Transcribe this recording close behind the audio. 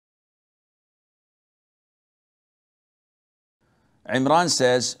Imran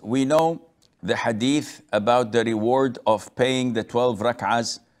says, we know the hadith about the reward of paying the 12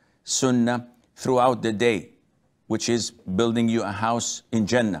 rak'ahs sunnah throughout the day, which is building you a house in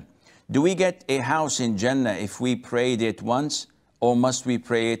Jannah. Do we get a house in Jannah if we prayed it once, or must we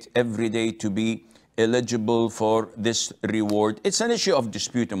pray it every day to be eligible for this reward? It's an issue of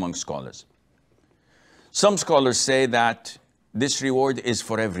dispute among scholars. Some scholars say that this reward is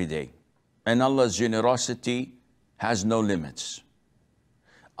for every day, and Allah's generosity has no limits.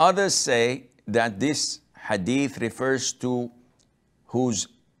 Others say that this hadith refers to who's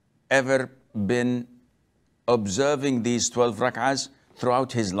ever been observing these 12 rak'ahs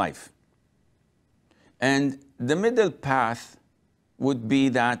throughout his life. And the middle path would be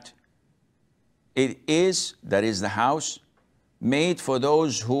that that is the house made for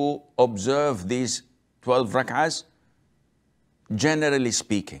those who observe these 12 rak'ahs, generally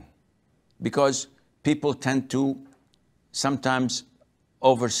speaking, because people tend to sometimes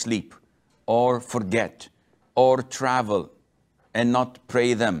oversleep or forget or travel and not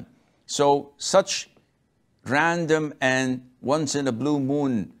pray them. So such random and once in a blue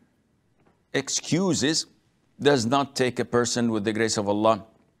moon excuses does not take a person, with the grace of Allah,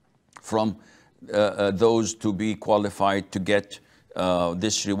 from those to be qualified to get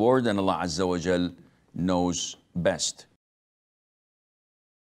this reward, and Allah Azza wa Jal knows best.